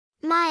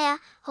Maya,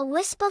 a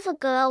wisp of a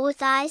girl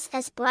with eyes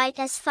as bright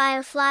as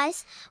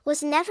fireflies,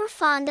 was never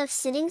fond of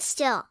sitting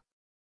still.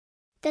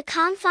 The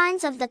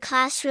confines of the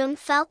classroom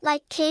felt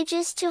like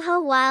cages to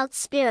her wild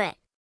spirit.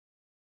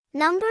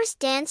 Numbers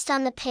danced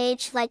on the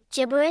page like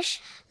gibberish,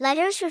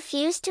 letters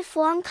refused to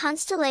form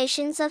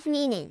constellations of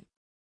meaning.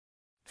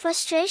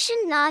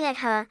 Frustration gnawed at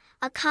her,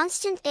 a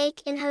constant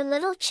ache in her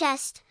little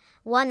chest.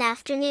 One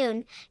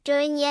afternoon,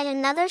 during yet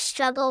another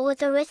struggle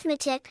with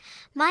arithmetic,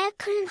 Maya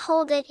couldn't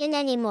hold it in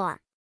anymore.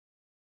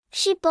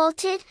 She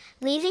bolted,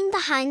 leaving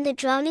behind the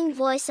droning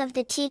voice of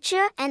the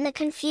teacher and the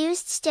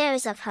confused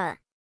stares of her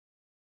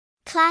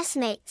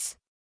classmates.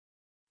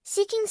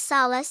 Seeking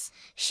solace,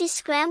 she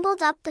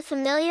scrambled up the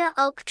familiar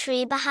oak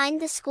tree behind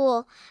the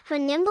school, her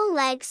nimble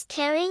legs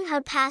carrying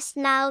her past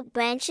gnarled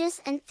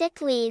branches and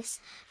thick leaves.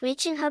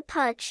 Reaching her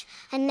perch,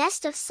 a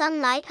nest of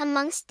sunlight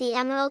amongst the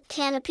emerald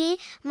canopy,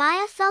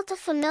 Maya felt a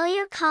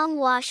familiar calm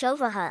wash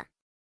over her.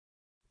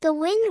 The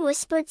wind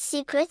whispered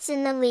secrets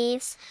in the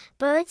leaves,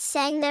 birds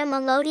sang their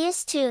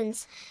melodious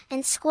tunes,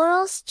 and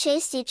squirrels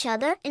chased each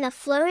other in a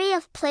flurry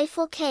of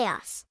playful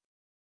chaos.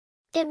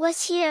 It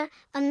was here,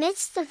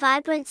 amidst the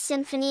vibrant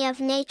symphony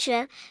of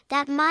nature,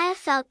 that Maya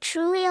felt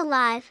truly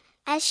alive,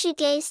 as she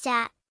gazed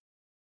at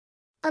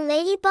a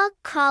ladybug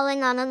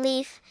crawling on a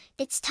leaf,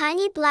 its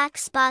tiny black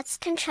spots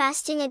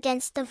contrasting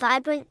against the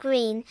vibrant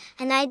green.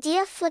 An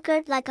idea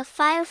flickered like a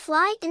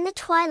firefly in the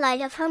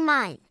twilight of her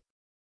mind.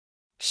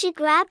 She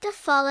grabbed a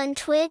fallen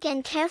twig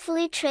and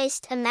carefully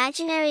traced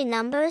imaginary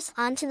numbers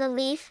onto the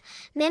leaf,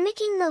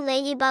 mimicking the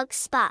ladybug's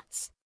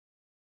spots.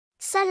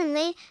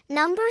 Suddenly,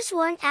 numbers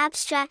weren't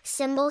abstract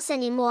symbols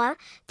anymore,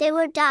 they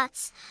were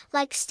dots,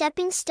 like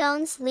stepping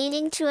stones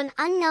leading to an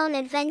unknown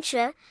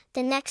adventure.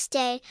 The next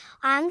day,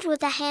 armed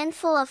with a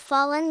handful of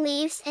fallen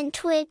leaves and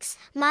twigs,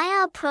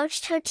 Maya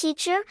approached her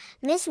teacher,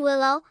 Miss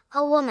Willow,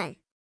 a woman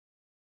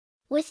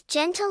with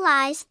gentle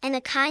eyes and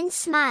a kind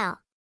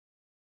smile.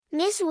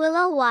 Miss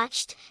Willow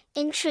watched,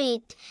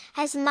 intrigued,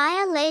 as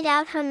Maya laid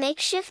out her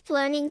makeshift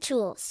learning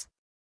tools.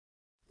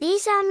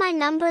 "These are my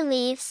number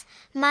leaves,"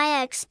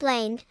 Maya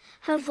explained,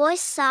 her voice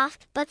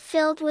soft but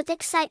filled with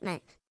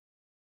excitement.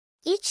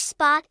 "Each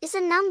spot is a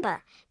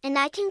number, and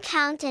I can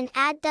count and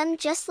add them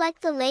just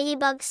like the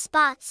ladybug's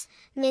spots."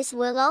 Miss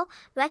Willow,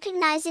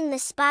 recognizing the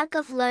spark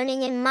of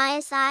learning in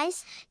Maya's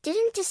eyes,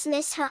 didn't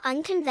dismiss her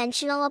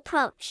unconventional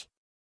approach.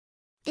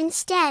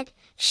 Instead,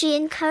 she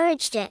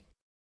encouraged it.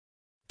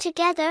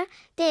 Together,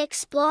 they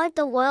explored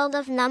the world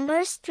of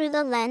numbers through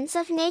the lens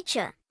of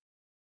nature.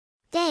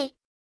 They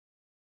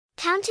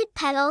counted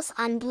petals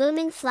on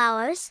blooming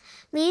flowers,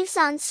 leaves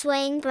on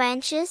swaying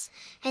branches,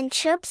 and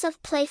chirps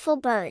of playful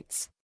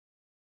birds.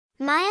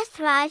 Maya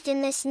thrived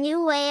in this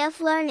new way of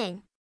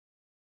learning.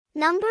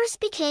 Numbers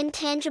became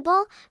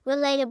tangible,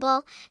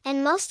 relatable,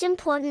 and most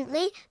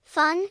importantly,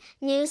 fun.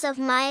 News of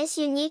Maya's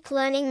unique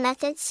learning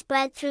methods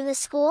spread through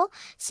the school,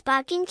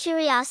 sparking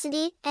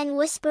curiosity and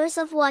whispers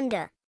of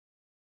wonder.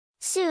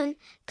 Soon,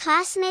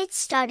 classmates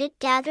started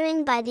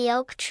gathering by the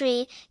oak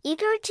tree,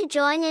 eager to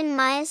join in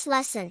Maya's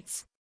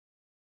lessons.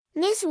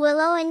 Miss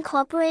Willow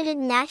incorporated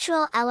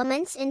natural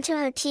elements into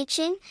her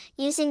teaching,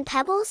 using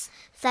pebbles,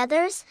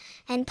 feathers,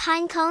 and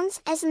pine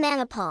cones as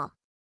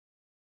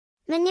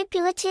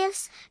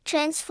manipulatives,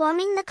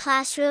 transforming the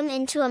classroom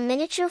into a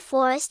miniature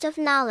forest of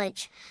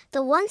knowledge.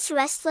 The once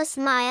restless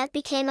Maya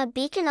became a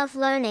beacon of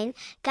learning,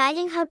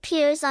 guiding her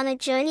peers on a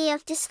journey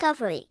of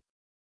discovery.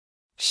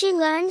 She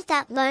learned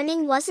that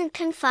learning wasn't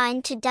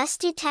confined to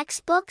dusty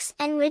textbooks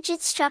and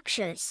rigid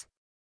structures.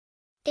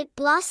 It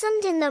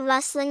blossomed in the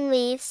rustling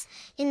leaves,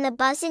 in the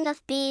buzzing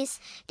of bees,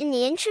 in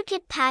the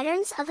intricate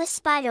patterns of a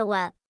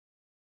spiderweb.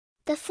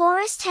 The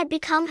forest had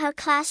become her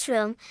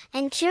classroom,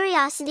 and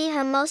curiosity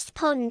her most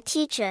potent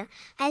teacher.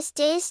 As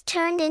days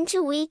turned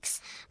into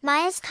weeks,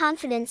 Maya's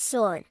confidence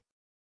soared.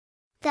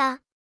 The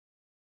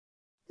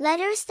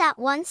letters that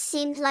once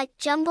seemed like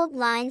jumbled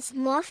lines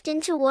morphed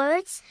into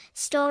words,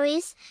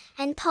 stories,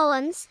 and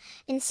poems,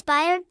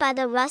 inspired by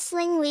the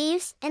rustling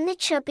leaves and the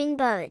chirping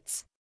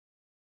birds.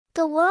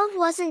 The world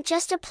wasn't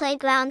just a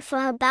playground for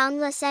her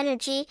boundless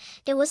energy,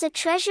 it was a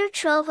treasure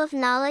trove of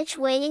knowledge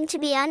waiting to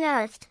be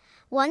unearthed.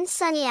 One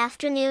sunny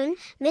afternoon,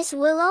 Miss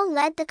Willow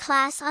led the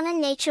class on a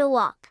nature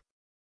walk.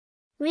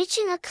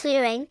 Reaching a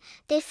clearing,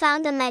 they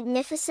found a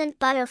magnificent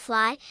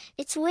butterfly,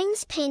 its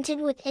wings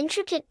painted with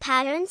intricate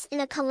patterns in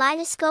a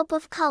kaleidoscope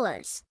of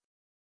colors.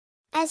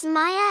 As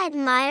Maya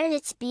admired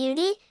its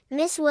beauty,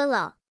 Miss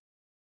Willow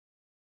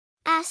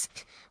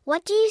asked,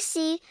 "What do you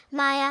see,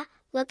 Maya?"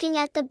 Looking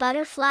at the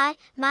butterfly,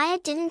 Maya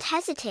didn't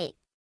hesitate.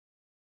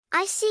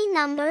 "I see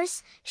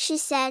numbers," she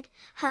said,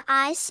 her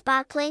eyes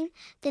sparkling,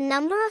 "the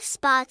number of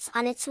spots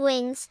on its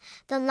wings,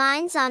 the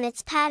lines on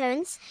its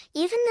patterns,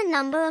 even the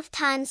number of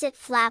times it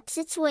flaps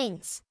its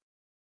wings.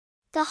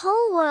 The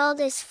whole world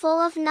is full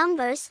of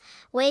numbers,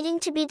 waiting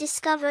to be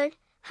discovered."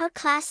 Her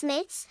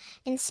classmates,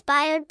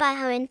 inspired by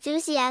her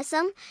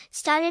enthusiasm,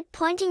 started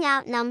pointing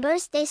out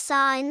numbers they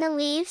saw in the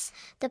leaves,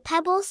 the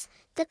pebbles,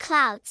 the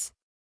clouds.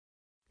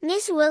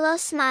 Miss Willow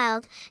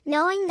smiled,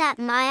 knowing that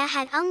Maya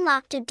had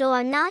unlocked a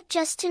door not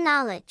just to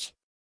knowledge,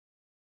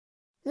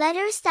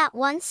 Letters that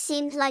once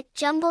seemed like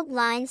jumbled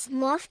lines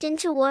morphed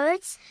into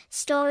words,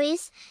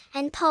 stories,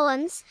 and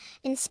poems,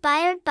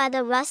 inspired by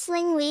the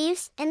rustling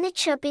leaves and the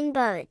chirping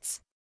birds.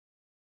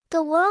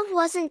 The world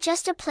wasn't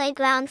just a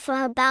playground for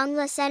her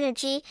boundless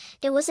energy,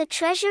 it was a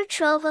treasure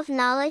trove of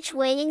knowledge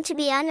waiting to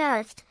be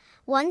unearthed.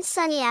 One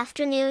sunny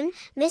afternoon,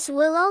 Miss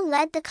Willow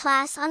led the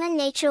class on a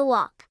nature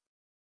walk.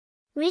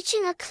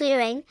 Reaching a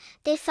clearing,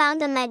 they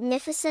found a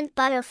magnificent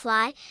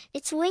butterfly,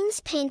 its wings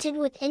painted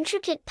with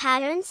intricate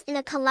patterns in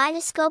a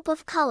kaleidoscope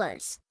of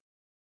colors.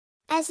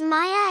 As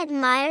Maya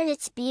admired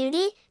its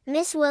beauty,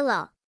 Miss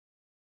Willow.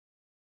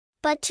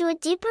 But to a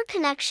deeper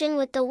connection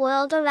with the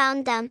world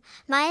around them,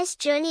 Maya's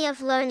journey of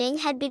learning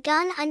had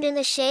begun under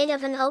the shade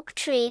of an oak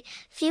tree,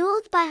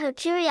 fueled by her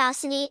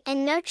curiosity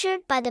and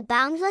nurtured by the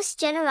boundless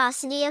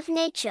generosity of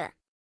nature.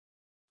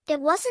 It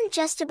wasn't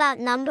just about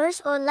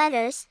numbers or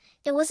letters,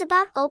 it was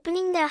about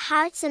opening their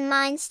hearts and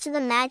minds to the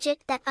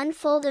magic that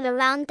unfolded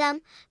around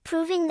them,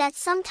 proving that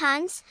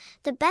sometimes,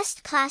 the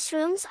best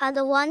classrooms are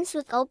the ones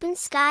with open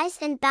skies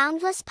and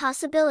boundless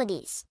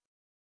possibilities.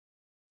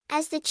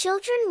 As the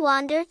children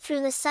wandered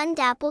through the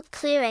sun-dappled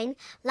clearing,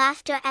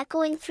 laughter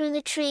echoing through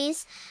the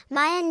trees,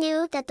 Maya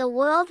knew that the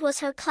world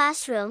was her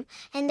classroom,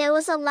 and there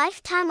was a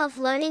lifetime of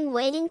learning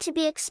waiting to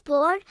be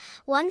explored,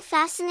 one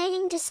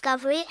fascinating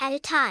discovery at a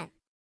time.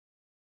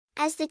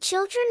 As the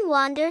children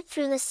wandered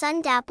through the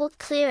sun-dappled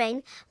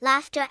clearing,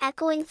 laughter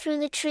echoing through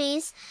the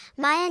trees,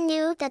 Maya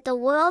knew that the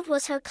world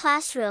was her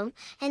classroom,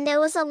 and there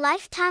was a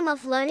lifetime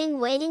of learning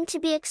waiting to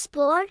be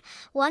explored,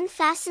 one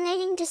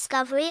fascinating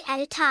discovery at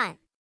a time.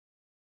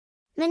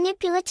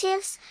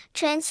 Manipulatives,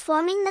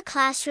 transforming the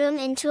classroom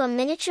into a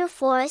miniature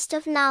forest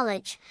of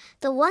knowledge,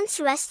 the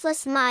once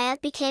restless Maya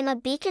became a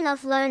beacon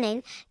of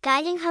learning,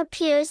 guiding her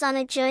peers on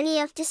a journey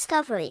of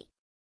discovery.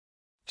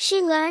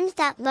 She learned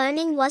that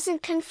learning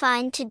wasn't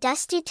confined to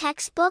dusty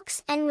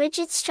textbooks and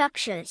rigid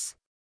structures.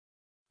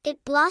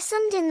 It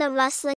blossomed in the rustling